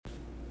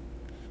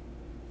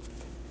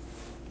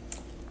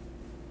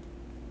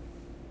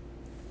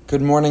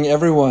Good morning,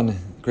 everyone.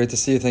 Great to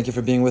see you. Thank you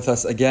for being with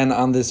us again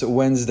on this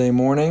Wednesday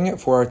morning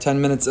for our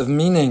 10 minutes of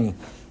meaning,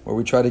 where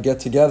we try to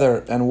get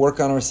together and work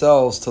on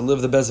ourselves to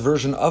live the best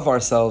version of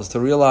ourselves, to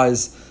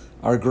realize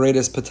our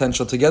greatest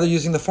potential together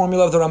using the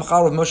formula of the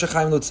Ramchal of Moshe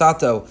Chaim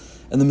Luzzatto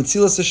and the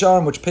Metzilas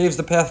Yesharim, which paves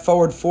the path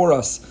forward for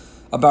us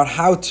about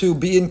how to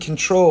be in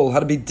control, how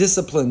to be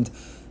disciplined,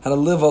 how to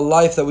live a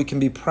life that we can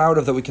be proud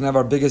of, that we can have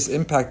our biggest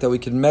impact, that we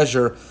can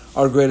measure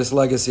our greatest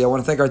legacy. I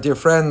want to thank our dear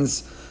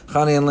friends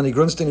Chani and Lenny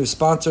Grunstein, who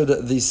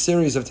sponsored the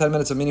series of 10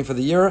 minutes of meaning for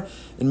the year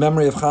in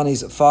memory of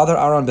Chani's father,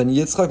 Aaron ben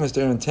Yitzchak, Mr.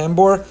 Aaron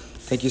Tambor.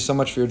 Thank you so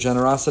much for your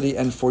generosity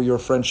and for your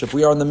friendship.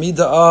 We are in the midah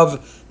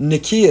of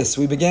Nikias.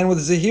 We began with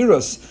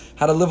Zehirus,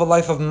 how to live a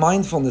life of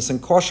mindfulness and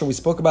caution. We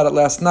spoke about it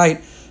last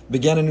night.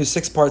 Began a new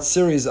 6-part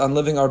series on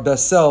living our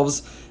best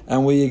selves,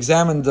 and we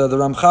examined the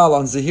Ramchal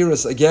on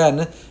Zehirus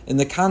again in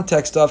the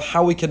context of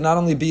how we can not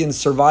only be in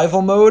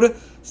survival mode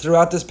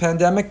throughout this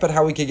pandemic, but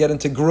how we could get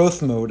into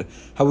growth mode,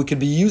 how we could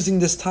be using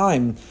this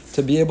time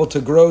to be able to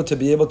grow, to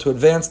be able to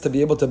advance, to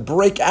be able to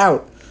break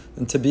out,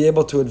 and to be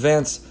able to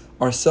advance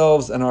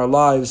ourselves and our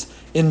lives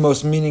in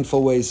most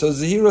meaningful ways. So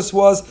Zehirus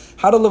was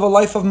how to live a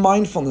life of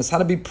mindfulness, how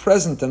to be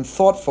present and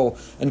thoughtful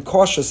and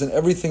cautious in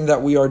everything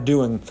that we are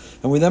doing.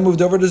 And we then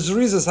moved over to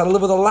Zrizas, how to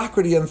live with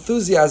alacrity,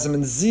 enthusiasm,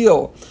 and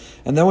zeal.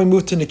 And then we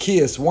moved to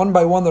Nikias. One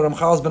by one, the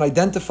Ramchal has been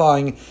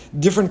identifying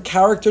different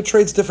character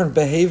traits, different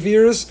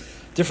behaviors,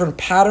 different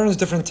patterns,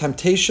 different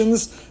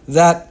temptations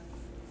that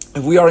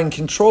if we are in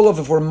control of,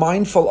 if we're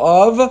mindful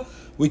of,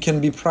 we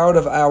can be proud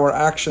of our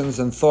actions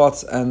and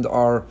thoughts and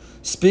our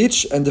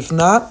speech. And if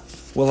not,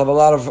 we'll have a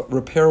lot of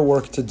repair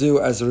work to do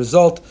as a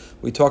result.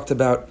 We talked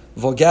about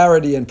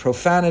vulgarity and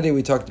profanity.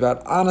 We talked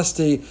about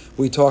honesty.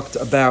 We talked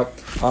about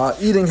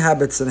eating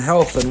habits and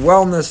health and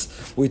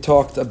wellness. We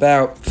talked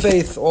about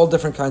faith, all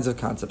different kinds of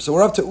concepts. So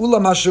we're up to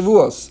Ulam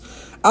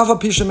HaShavuos. Ava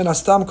pisha min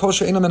astam kol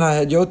she'ena min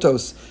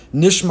ha'hedyotos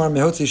nishmar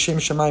mehotzi shem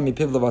shamayim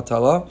mipiv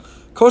levatala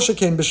kol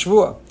shekein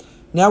b'shvua.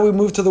 Now we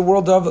move to the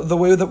world of the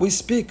way that we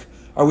speak.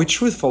 Are we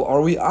truthful?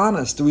 Are we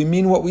honest? Do we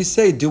mean what we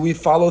say? Do we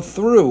follow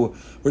through?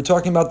 We're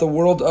talking about the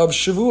world of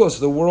shavuos,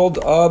 the world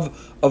of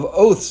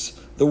oaths,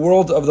 the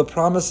world of the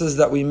promises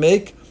that we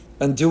make,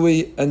 and do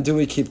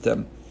we keep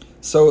them?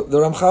 So the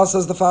Ramchal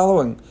says the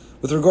following: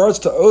 with regards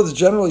to oaths,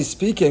 generally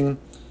speaking,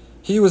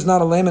 he who is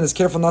not a layman is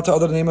careful not to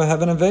utter the name of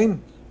heaven in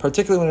vain,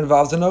 particularly when it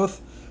involves an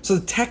oath. So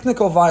the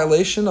technical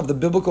violation of the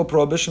biblical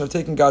prohibition of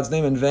taking God's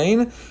name in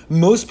vain,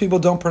 most people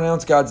don't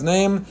pronounce God's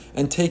name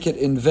and take it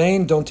in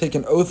vain, don't take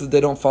an oath that they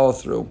don't follow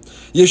through. But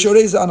the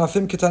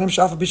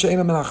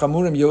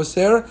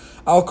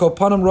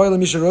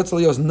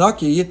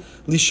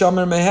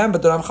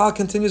Ramchal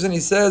continues and he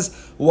says,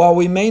 while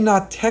we may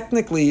not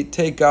technically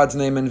take God's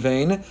name in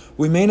vain,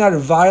 we may not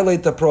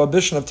violate the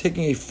prohibition of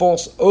taking a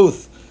false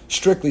oath,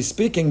 strictly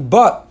speaking,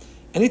 but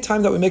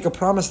anytime that we make a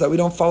promise that we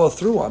don't follow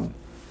through on,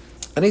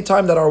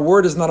 anytime that our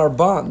word is not our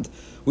bond,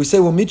 we say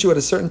we'll meet you at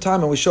a certain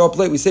time and we show up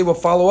late, we say we'll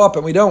follow up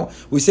and we don't,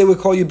 we say we'll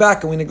call you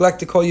back and we neglect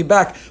to call you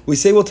back, we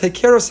say we'll take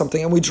care of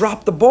something and we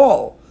drop the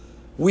ball,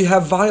 we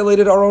have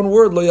violated our own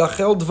word. Lo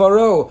yachel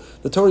dvaro.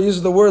 The Torah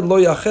uses the word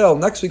lo yachel.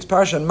 Next week's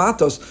parasha in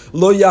Matos,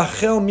 lo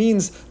yachel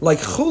means like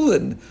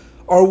chulin.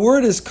 Our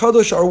word is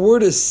kadosh, our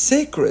word is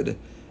sacred.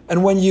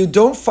 And when you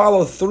don't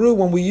follow through,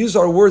 when we use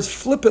our words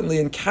flippantly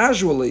and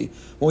casually,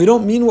 when we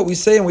don't mean what we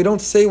say and we don't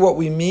say what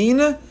we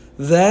mean,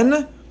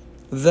 then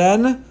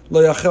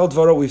lo yachel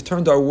dvaro, we've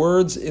turned our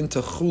words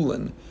into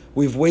chulin.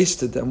 We've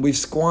wasted them. We've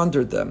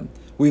squandered them.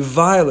 We've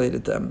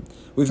violated them.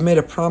 We've made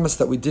a promise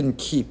that we didn't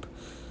keep.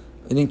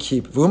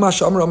 V'huma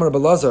she'amar Amar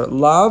Belazar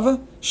lav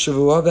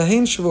shavua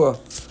v'hein shavua.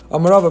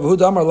 Amar Rav v'hu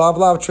damar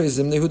lav trei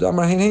zimni, hu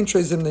damar hein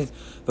trei zimni.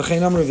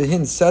 V'chein amar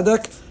v'hin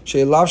tzedek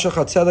she'e lav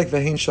shachat tzedek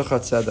v'hein shachat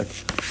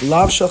tzedek.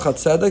 Lav shachat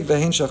tzedek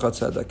v'hein shachat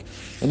tzedek.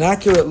 An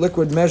accurate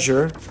liquid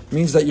measure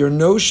means that your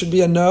no should be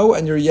a no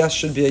and your yes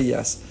should be a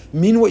yes.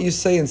 Mean what you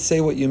say and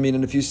say what you mean.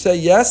 And if you say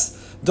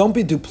yes, don't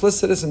be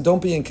duplicitous and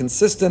don't be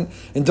inconsistent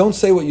and don't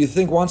say what you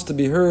think wants to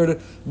be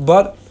heard,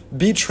 but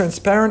be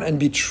transparent and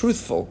be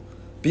truthful.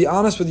 Be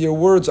honest with your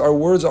words. Our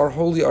words are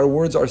holy, our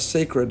words are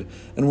sacred.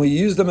 And we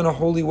use them in a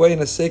holy way, in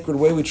a sacred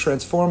way. We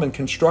transform and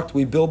construct,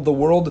 we build the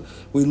world,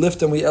 we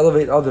lift and we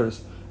elevate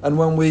others. And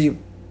when we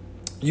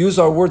use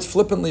our words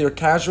flippantly or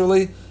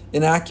casually,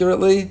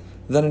 inaccurately,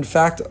 then in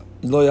fact,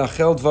 lo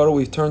yachel dvaro,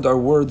 we've turned our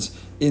words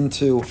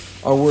into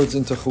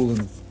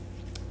chulin.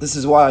 This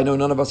is why I know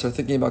none of us are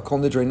thinking about Kol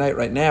Nidrei night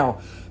right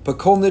now. But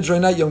Kol Nidrei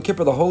night, Yom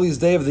Kippur, the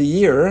holiest day of the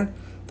year,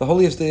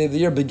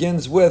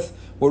 begins with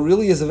what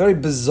really is a very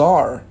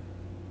bizarre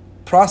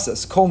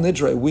process. Kol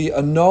Nidrei, we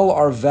annul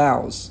our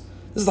vows.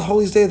 This is the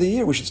holiest day of the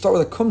year. We should start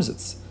with a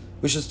kumzitz.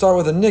 We should start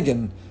with a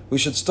niggin. We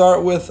should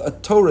start with a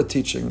Torah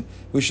teaching.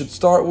 We should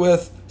start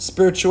with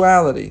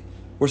spirituality.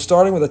 We're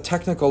starting with a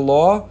technical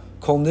law.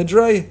 Kol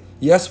Nidrei,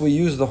 yes, we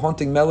use the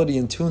haunting melody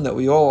and tune that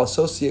we all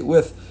associate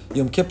with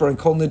Yom Kippur and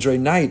Kol Nidrei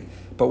night,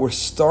 but we're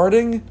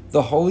starting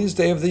the holiest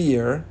day of the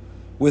year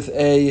with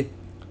a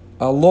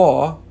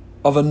law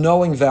of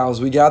annulling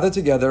vows. We gather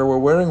together, we're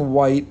wearing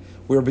white,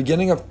 We are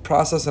beginning a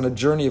process and a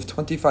journey of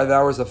 25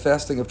 hours of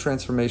fasting of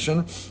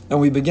transformation, and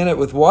we begin it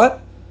with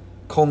what?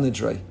 Kol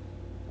Nidre,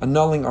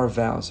 annulling our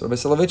vows. Rabbi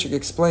Soloveitchik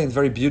explained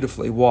very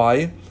beautifully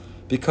why.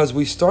 Because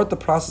we start the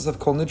process of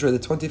Kol Nidre, the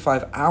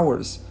 25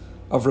 hours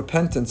of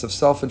repentance, of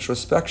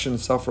self-introspection,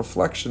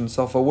 self-reflection,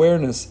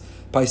 self-awareness,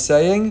 by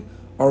saying,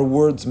 our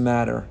words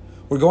matter.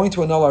 We're going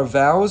to annul our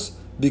vows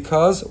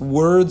because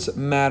words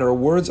matter.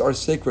 Words are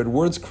sacred.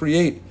 Words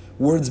create.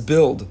 Words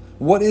build.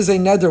 What is a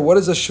neder? What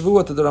is a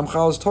shvuah that the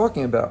Ramchal is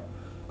talking about?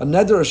 A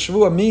neder, a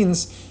shvuah,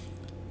 means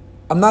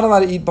I'm not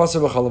allowed to eat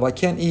basar v'chalav. I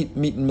can't eat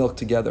meat and milk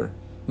together.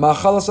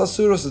 Ma'achalas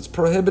asuros, it's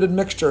prohibited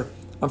mixture.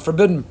 I'm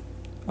forbidden.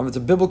 It's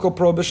a biblical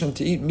prohibition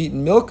to eat meat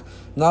and milk.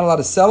 I'm not allowed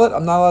to sell it.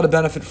 I'm not allowed to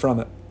benefit from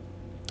it.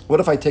 What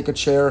if I take a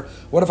chair?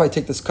 What if I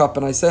take this cup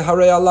and I say,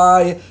 Harei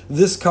alai,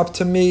 this cup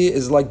to me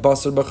is like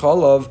basar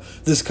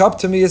b'chalav. This cup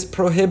to me is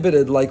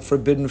prohibited like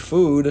forbidden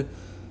food.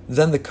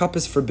 Then the cup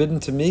is forbidden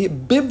to me.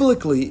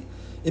 Biblically,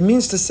 it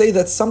means to say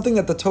that something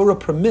that the Torah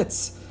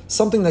permits,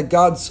 something that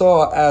God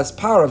saw as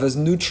parav, as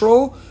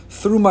neutral,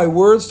 through my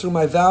words, through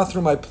my vow,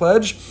 through my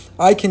pledge,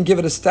 I can give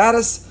it a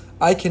status.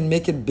 I can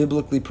make it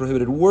biblically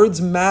prohibited. Words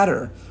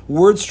matter.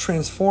 Words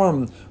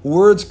transform.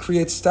 Words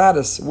create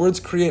status. Words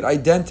create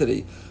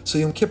identity. So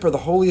Yom Kippur, the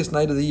holiest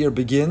night of the year,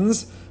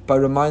 begins by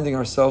reminding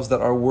ourselves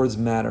that our words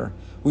matter.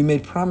 We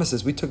made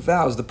promises. We took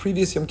vows. The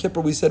previous Yom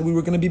Kippur, we said we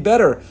were going to be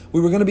better. We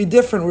were going to be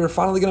different. We were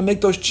finally going to make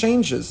those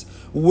changes.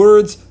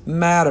 Words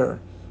matter.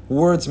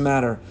 Words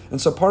matter.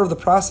 And so part of the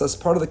process,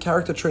 part of the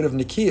character trait of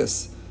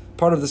Nikias,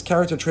 part of this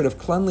character trait of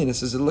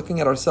cleanliness is looking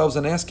at ourselves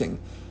and asking,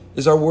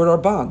 is our word our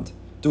bond?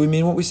 Do we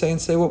mean what we say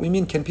and say what we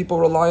mean? Can people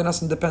rely on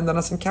us and depend on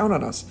us and count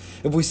on us?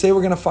 If we say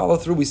we're going to follow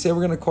through, we say we're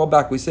going to call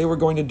back, we say we're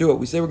going to do it,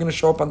 we say we're going to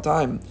show up on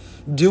time,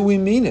 do we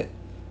mean it?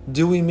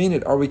 Do we mean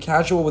it? Are we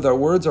casual with our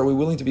words? Are we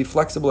willing to be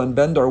flexible and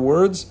bend our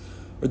words?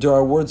 Or do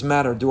our words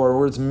matter? Do our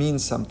words mean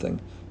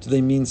something? Do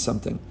they mean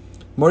something?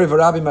 Mori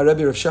Varabi, my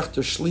Rebbe Rav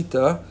Shechter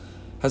Shlita,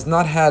 has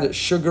not had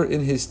sugar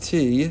in his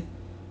tea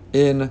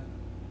in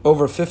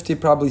over 50,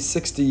 probably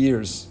 60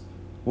 years.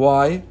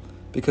 Why?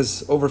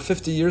 Because over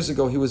 50 years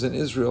ago he was in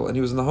Israel and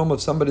he was in the home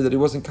of somebody that he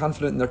wasn't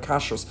confident in their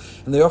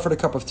kashrus. And they offered a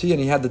cup of tea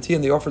and he had the tea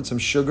and they offered some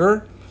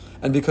sugar.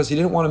 And because he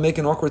didn't want to make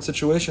an awkward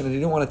situation and he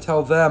didn't want to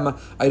tell them,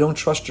 I don't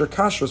trust your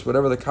kashrus,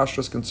 whatever the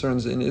kashrus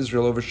concerns in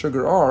Israel over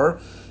sugar are,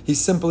 he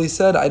simply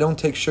said, I don't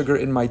take sugar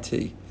in my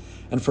tea.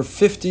 And for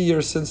 50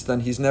 years since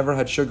then, he's never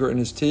had sugar in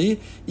his tea,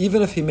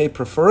 even if he may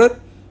prefer it,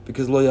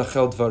 because lo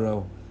yachel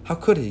dvaro. How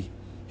could he?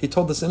 He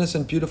told this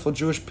innocent, beautiful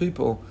Jewish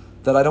people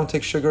that I don't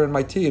take sugar in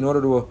my tea in order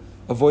to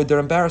avoid their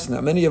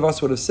embarrassment. Now, many of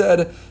us would have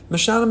said,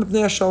 Meshanim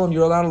ibnei Shalom,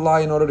 you're allowed to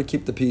lie in order to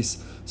keep the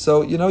peace.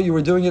 So, you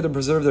were doing it to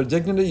preserve their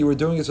dignity, you were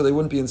doing it so they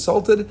wouldn't be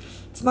insulted.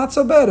 It's not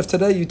so bad if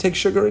today you take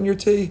sugar in your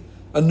tea.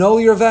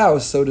 Annul your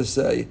vows, so to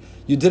say.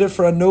 You did it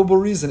for a noble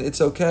reason, it's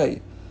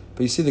okay.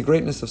 But you see the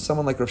greatness of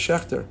someone like Rav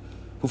Shechter,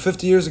 who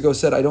 50 years ago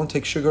said, I don't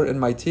take sugar in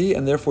my tea,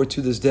 and therefore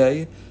to this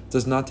day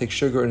does not take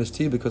sugar in his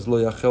tea because lo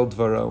yachel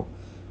dvaro.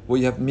 What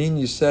you mean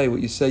you say,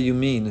 what you say you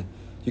mean.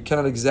 You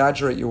cannot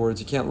exaggerate your words.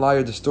 You can't lie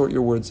or distort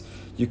your words.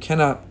 You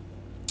cannot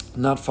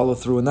not follow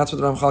through. And that's what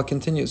the Ramchal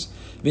continues.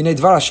 V'nei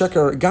dvar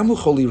hasheker gamu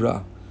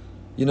cholira.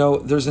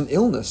 There's an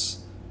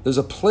illness. There's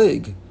a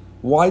plague.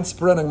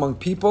 Widespread among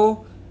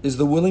people is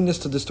the willingness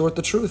to distort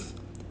the truth.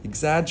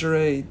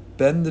 Exaggerate,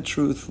 bend the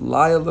truth,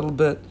 lie a little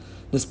bit.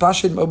 It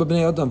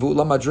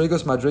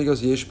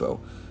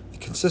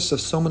consists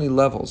of so many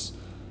levels,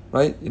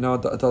 right?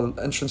 At the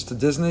entrance to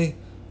Disney,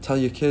 tell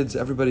your kids,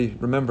 everybody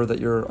remember that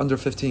you're under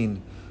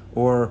 15.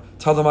 Or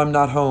tell them I'm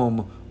not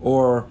home,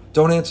 or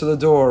don't answer the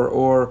door,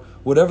 or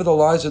whatever the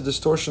lies or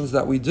distortions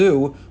that we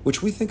do,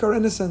 which we think are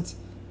innocent,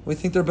 we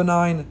think they're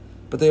benign,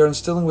 but they are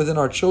instilling within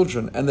our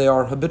children, and they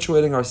are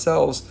habituating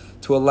ourselves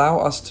to allow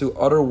us to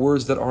utter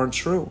words that aren't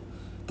true.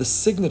 The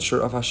signature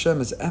of Hashem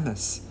is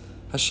emes.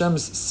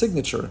 Hashem's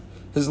signature,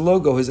 His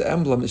logo, His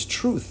emblem is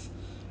truth.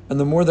 And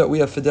the more that we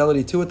have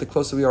fidelity to it, the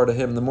closer we are to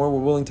Him. The more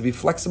we're willing to be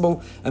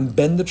flexible and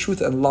bend the truth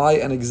and lie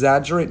and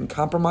exaggerate and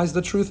compromise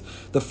the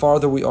truth, the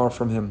farther we are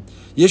from Him.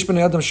 You have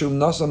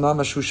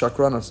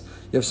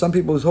some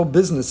people whose whole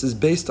business is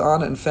based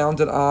on and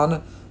founded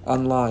on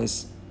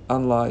lies.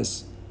 On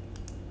lies.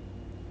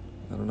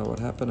 I don't know what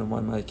happened and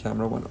why my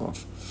camera went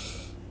off.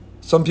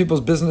 Some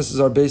people's businesses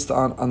are based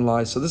on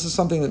lies. So this is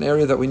something, an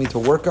area that we need to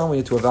work on. We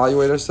need to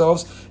evaluate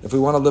ourselves. If we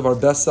want to live our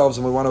best selves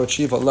and we want to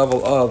achieve a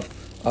level of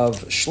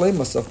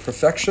shleimus, of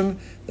perfection,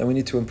 then we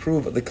need to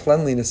improve the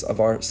cleanliness of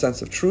our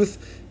sense of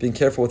truth, being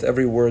careful with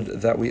every word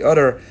that we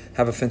utter.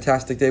 Have a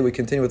fantastic day. We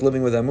continue with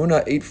Living with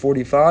Emunah,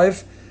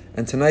 8:45,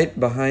 and tonight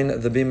Behind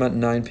the Bima,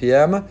 9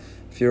 p.m.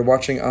 If you're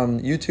watching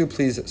on YouTube,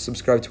 please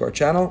subscribe to our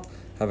channel.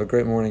 Have a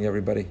great morning,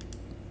 everybody.